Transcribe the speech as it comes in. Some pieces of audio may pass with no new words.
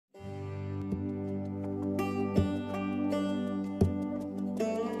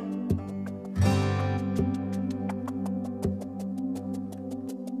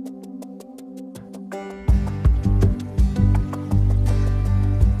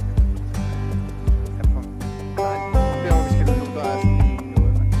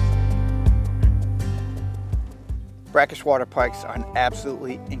brackish water pikes are an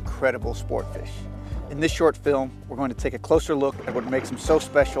absolutely incredible sport fish. In this short film, we're going to take a closer look at what makes them so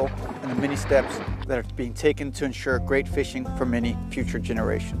special and the many steps that are being taken to ensure great fishing for many future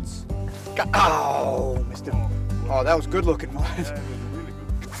generations. Oh, missed him. Oh, that was good looking, man. Yeah, it was really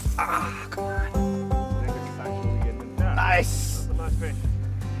good. Ah, come on. I think it's actually getting down. Nice. That's a nice fish.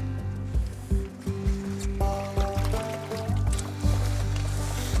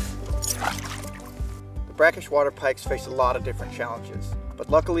 The brackish water pikes face a lot of different challenges,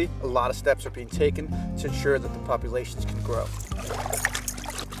 but luckily a lot of steps are being taken to ensure that the populations can grow.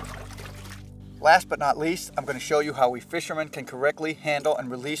 Last but not least, I'm going to show you how we fishermen can correctly handle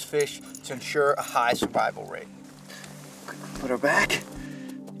and release fish to ensure a high survival rate. Put her back.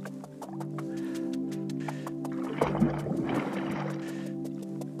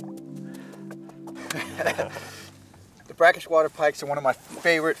 The brackish water pikes are one of my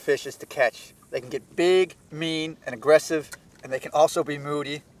favorite fishes to catch. They can get big, mean, and aggressive, and they can also be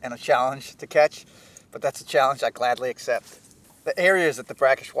moody and a challenge to catch, but that's a challenge I gladly accept. The areas that the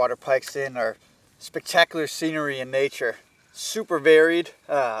brackish water pike's in are spectacular scenery and nature, super varied,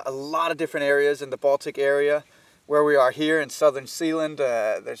 a lot of different areas in the Baltic area. Where we are here in southern Sealand,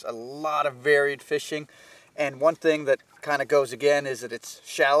 there's a lot of varied fishing, and one thing that kind of goes again is that it's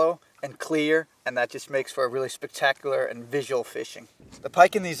shallow and clear, and that just makes for a really spectacular and visual fishing. The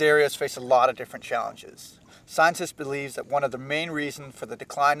pike in these areas face a lot of different challenges. Scientists believe that one of the main reasons for the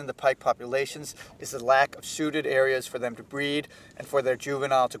decline in the pike populations is the lack of suited areas for them to breed and for their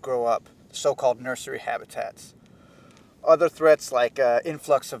juvenile to grow up, the so-called nursery habitats. Other threats like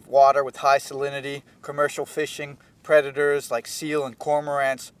influx of water with high salinity, commercial fishing, predators like seal and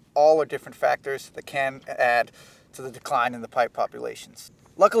cormorants, all are different factors that can add to the decline in the pike populations.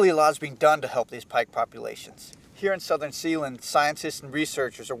 Luckily, a lot is being done to help these pike populations. Here in southern Sealand, scientists and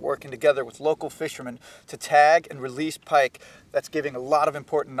researchers are working together with local fishermen to tag and release pike that's giving a lot of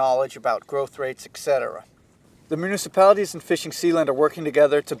important knowledge about growth rates, etc. The municipalities in fishing Sealand are working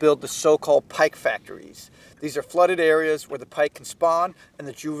together to build the so-called pike factories. These are flooded areas where the pike can spawn and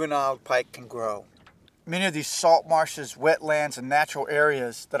the juvenile pike can grow. Many of these salt marshes, wetlands, and natural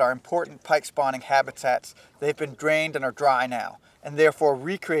areas that are important pike spawning habitats, they've been drained and are dry now, and therefore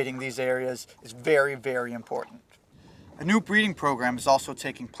recreating these areas is very, very important. A new breeding program is also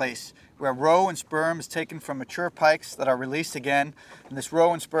taking place, where roe and sperm is taken from mature pikes that are released again, and this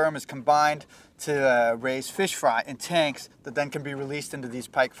roe and sperm is combined to raise fish fry in tanks that then can be released into these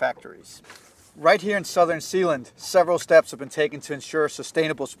pike factories. Right here in southern Sealand, several steps have been taken to ensure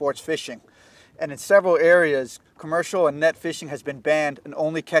sustainable sports fishing. And in several areas, commercial and net fishing has been banned, and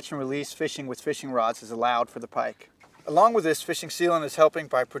only catch and release fishing with fishing rods is allowed for the pike. Along with this, Fishing Sealand is helping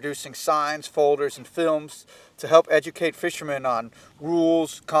by producing signs, folders, and films to help educate fishermen on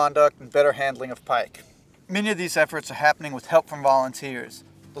rules, conduct, and better handling of pike. Many of these efforts are happening with help from volunteers,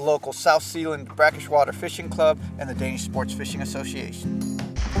 the local South Sealand Brackish Water Fishing Club, and the Danish Sports Fishing Association.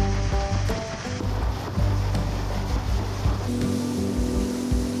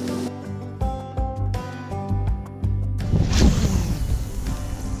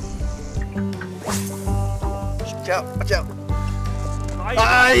 Watch out, watch out.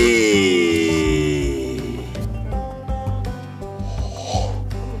 Aye.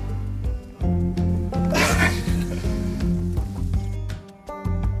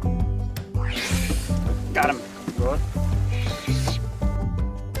 Got him. Good.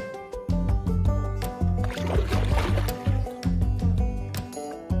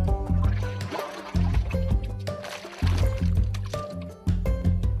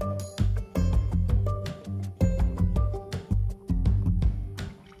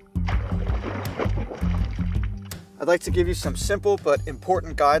 I'd like to give you some simple but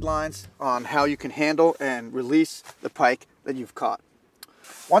important guidelines on how you can handle and release the pike that you've caught.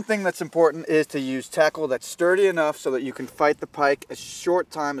 One thing that's important is to use tackle that's sturdy enough so that you can fight the pike as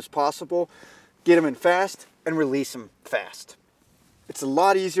short time as possible, get them in fast, and release them fast. It's a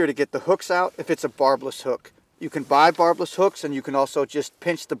lot easier to get the hooks out if it's a barbless hook. You can buy barbless hooks, and you can also just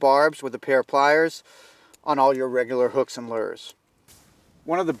pinch the barbs with a pair of pliers on all your regular hooks and lures.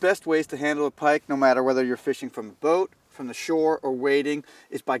 One of the best ways to handle a pike, no matter whether you're fishing from the boat, from the shore, or wading,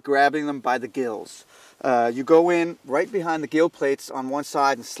 is by grabbing them by the gills. You go in right behind the gill plates on one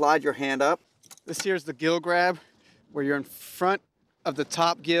side and slide your hand up. This here is the gill grab, where you're in front of the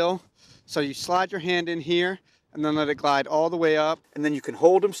top gill. So you slide your hand in here and then let it glide all the way up. And then you can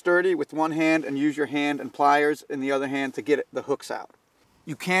hold them sturdy with one hand and use your hand and pliers in the other hand to get the hooks out.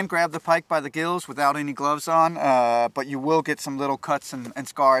 You can grab the pike by the gills without any gloves on, but you will get some little cuts and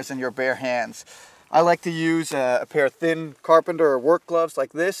scars in your bare hands. I like to use a pair of thin carpenter or work gloves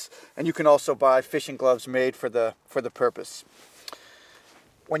like this, and you can also buy fishing gloves made for the purpose.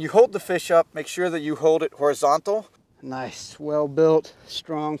 When you hold the fish up, make sure that you hold it horizontal. Nice, well-built,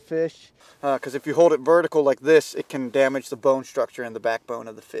 strong fish. Because if you hold it vertical like this, it can damage the bone structure and the backbone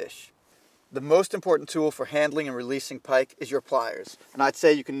of the fish. The most important tool for handling and releasing pike is your pliers. And I'd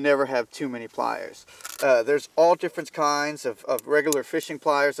say you can never have too many pliers. There's all different kinds of regular fishing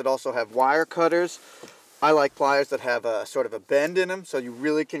pliers that also have wire cutters. I like pliers that have a sort of a bend in them, so you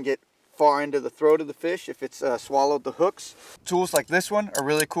really can get far into the throat of the fish if it's swallowed the hooks. Tools like this one are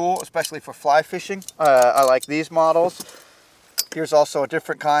really cool, especially for fly fishing. I like these models. Here's also a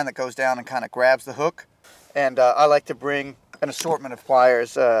different kind that goes down and kind of grabs the hook. And I like to bring an assortment of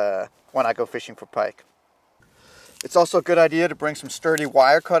pliers when I go fishing for pike. It's also a good idea to bring some sturdy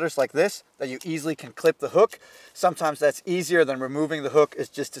wire cutters like this that you easily can clip the hook. Sometimes that's easier than removing the hook, is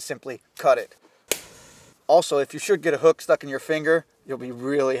just to simply cut it. Also, if you should get a hook stuck in your finger, you'll be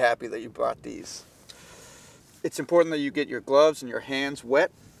really happy that you brought these. It's important that you get your gloves and your hands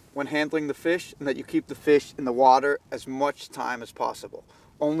wet when handling the fish, and that you keep the fish in the water as much time as possible,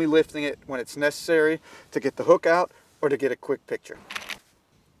 only lifting it when it's necessary to get the hook out or to get a quick picture.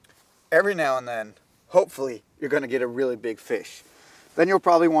 Every now and then, hopefully, you're going to get a really big fish. Then you'll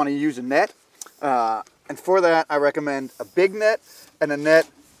probably want to use a net, and for that I recommend a big net and a net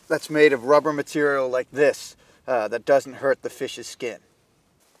that's made of rubber material like this that doesn't hurt the fish's skin.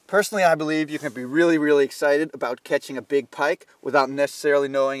 Personally, I believe you can be really excited about catching a big pike without necessarily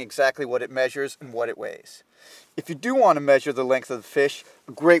knowing exactly what it measures and what it weighs. If you do want to measure the length of the fish,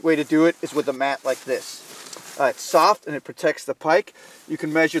 a great way to do it is with a mat like this. It's soft and it protects the pike. You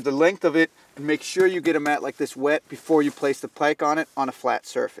can measure the length of it and make sure you get a mat like this wet before you place the pike on it on a flat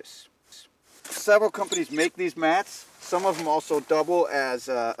surface. Several companies make these mats. Some of them also double as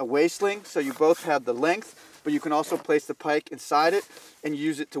a weigh sling, so you both have the length, but you can also place the pike inside it and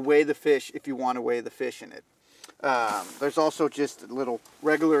use it to weigh the fish if you want to weigh the fish in it. There's also just little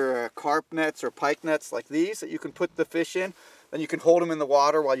regular carp nets or pike nets like these that you can put the fish in. Then you can hold them in the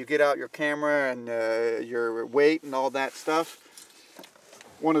water while you get out your camera and your weight and all that stuff.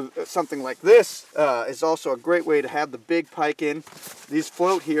 Something like this is also a great way to have the big pike in. These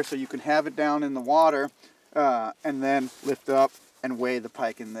float here so you can have it down in the water and then lift up and weigh the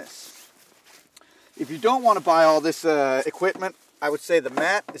pike in this. If you don't want to buy all this equipment, I would say the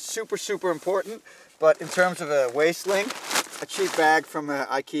mat is super important. But in terms of a weigh sling, a cheap bag from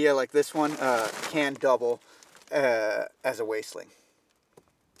IKEA like this one can double as a weigh sling.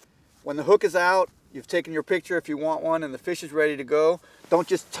 When the hook is out, you've taken your picture if you want one, and the fish is ready to go, don't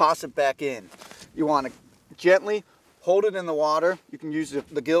just toss it back in. You want to gently hold it in the water. You can use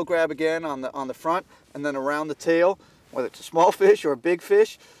the gill grab again on the front, and then around the tail, whether it's a small fish or a big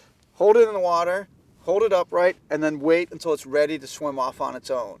fish. Hold it in the water, hold it upright, and then wait until it's ready to swim off on its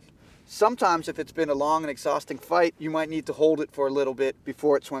own. Sometimes if it's been a long and exhausting fight, you might need to hold it for a little bit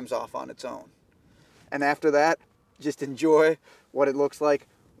before it swims off on its own. And after that, just enjoy what it looks like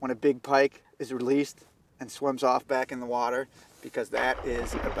when a big pike is released and swims off back in the water, because that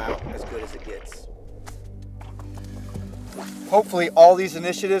is about as good as it gets. Hopefully all these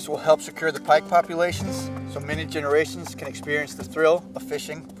initiatives will help secure the pike populations so many generations can experience the thrill of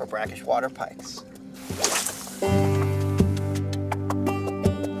fishing for brackish water pikes.